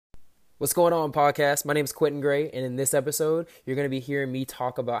What's going on, podcast? My name is Quentin Gray, and in this episode, you're going to be hearing me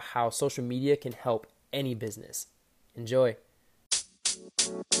talk about how social media can help any business. Enjoy.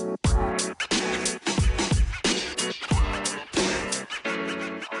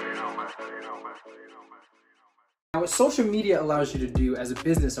 Now, what social media allows you to do as a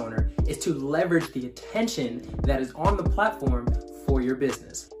business owner is to leverage the attention that is on the platform for your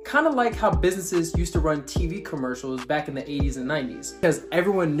business. Kind of like how businesses used to run TV commercials back in the 80s and 90s, because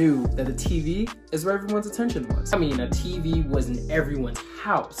everyone knew that the TV is where everyone's attention was. I mean, a TV was in everyone's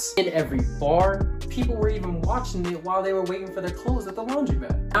house, in every bar. People were even watching it while they were waiting for their clothes at the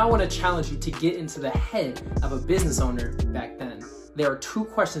laundromat. Now I want to challenge you to get into the head of a business owner back then. There are two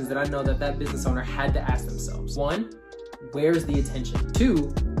questions that I know that business owner had to ask themselves. One, where's the attention?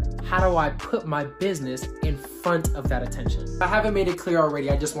 Two, how do I put my business in front of that attention? If I haven't made it clear already,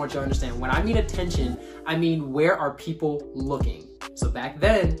 I just want you to understand. When I mean attention, I mean where are people looking? So back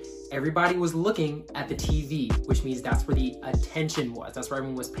then, everybody was looking at the TV, which means that's where the attention was. That's where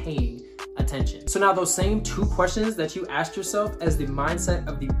everyone was paying attention. So now those same two questions that you asked yourself as the mindset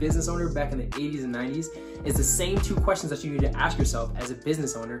of the business owner back in the 80s and 90s is the same two questions that you need to ask yourself as a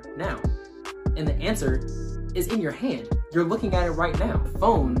business owner now. And the answer is in your hand. You're looking at it right now. The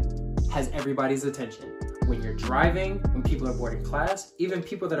phone has everybody's attention. When you're driving, when people are bored in class, even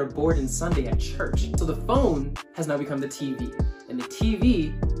people that are bored in Sunday at church. So the phone has now become the TV, and the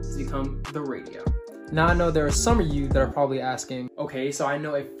TV has become the radio. Now I know there are some of you that are probably asking, okay, so I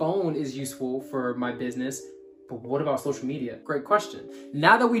know a phone is useful for my business, but what about social media? Great question.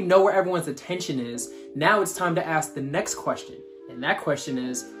 Now that we know where everyone's attention is, now it's time to ask the next question. And that question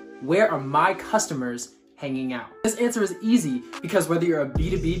is, where are my customers hanging out? This answer is easy because whether you're a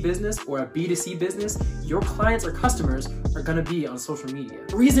B2B business or a B2C business, your clients or customers are gonna be on social media.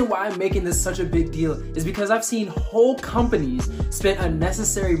 The reason why I'm making this such a big deal is because I've seen whole companies spend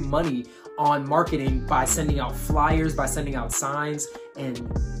unnecessary money on marketing by sending out flyers, by sending out signs, and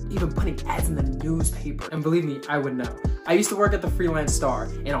even putting ads in the newspaper. And believe me, I would know. I used to work at the Freelance Star,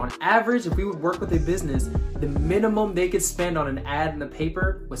 and on average, if we would work with a business, the minimum they could spend on an ad in the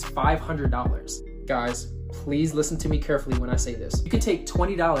paper was $500. Guys, please listen to me carefully when I say this. You can take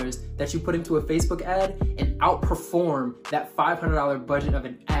 $20 that you put into a Facebook ad and outperform that $500 budget of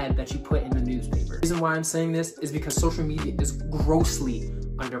an ad that you put in the newspaper. The reason why I'm saying this is because social media is grossly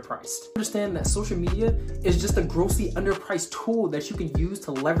underpriced. Understand that social media is just a grossly underpriced tool that you can use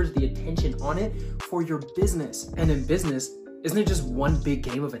to leverage the attention on it for your business. And in business, isn't it just one big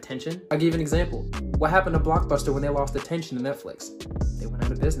game of attention? I'll give you an example. What happened to Blockbuster when they lost attention to Netflix? They went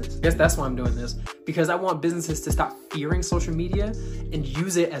out of business. I guess that's why I'm doing this, because I want businesses to stop fearing social media and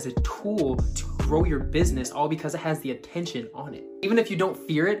use it as a tool to grow your business, all because it has the attention on it. Even if you don't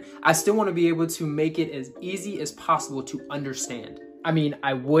fear it, I still want to be able to make it as easy as possible to understand. I mean,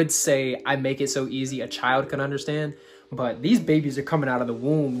 I would say I make it so easy a child can understand, but these babies are coming out of the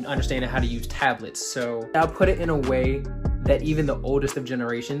womb understanding how to use tablets. So I'll put it in a way that even the oldest of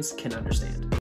generations can understand.